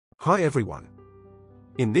Hi everyone.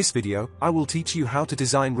 In this video, I will teach you how to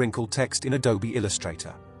design wrinkled text in Adobe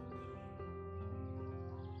Illustrator.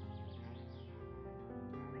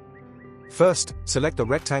 First, select the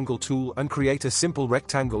rectangle tool and create a simple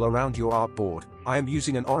rectangle around your artboard. I am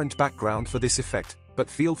using an orange background for this effect, but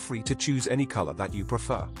feel free to choose any color that you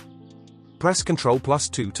prefer. Press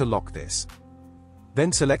Ctrl+2 to lock this.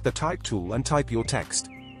 Then select the Type tool and type your text.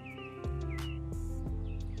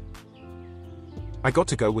 I got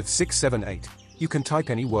to go with 678. You can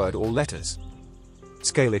type any word or letters.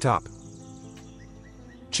 Scale it up.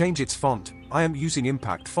 Change its font. I am using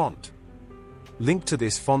Impact font. Link to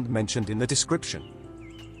this font mentioned in the description.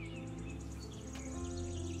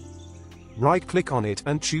 Right-click on it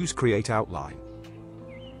and choose Create Outline.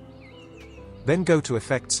 Then go to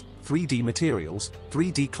Effects, 3D Materials,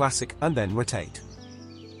 3D Classic, and then Rotate.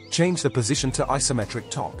 Change the position to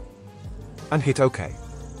Isometric Top. And hit OK.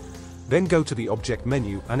 Then go to the Object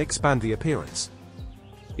menu and expand the appearance.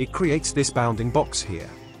 It creates this bounding box here.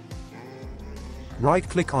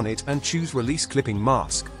 Right-click on it and choose Release Clipping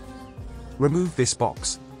Mask. Remove this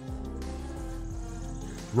box.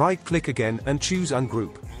 Right-click again and choose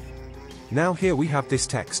Ungroup. Now here we have this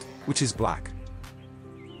text, which is black.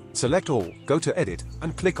 Select all, go to Edit,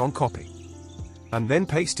 and click on Copy. And then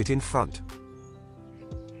paste it in front.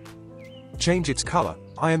 Change its color.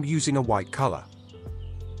 I am using a white color.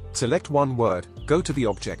 Select one word, go to the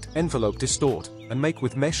Object, Envelope Distort, and make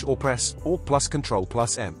with Mesh or press Alt plus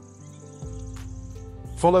Ctrl+M.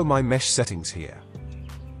 Follow my mesh settings here.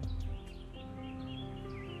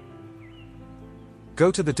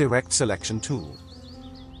 Go to the Direct Selection tool.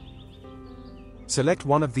 Select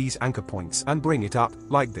one of these anchor points and bring it up,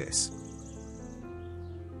 like this.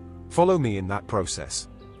 Follow me in that process.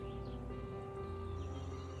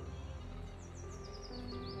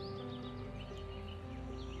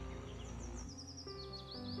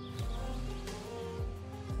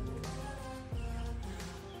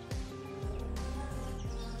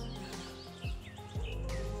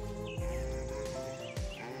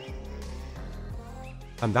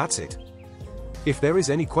 And that's it. If there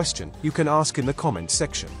is any question, you can ask in the comments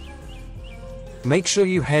section. Make sure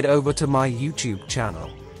you head over to my YouTube channel,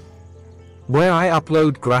 where I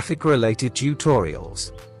upload graphic-related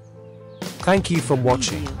tutorials. Thank you for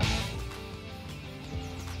watching.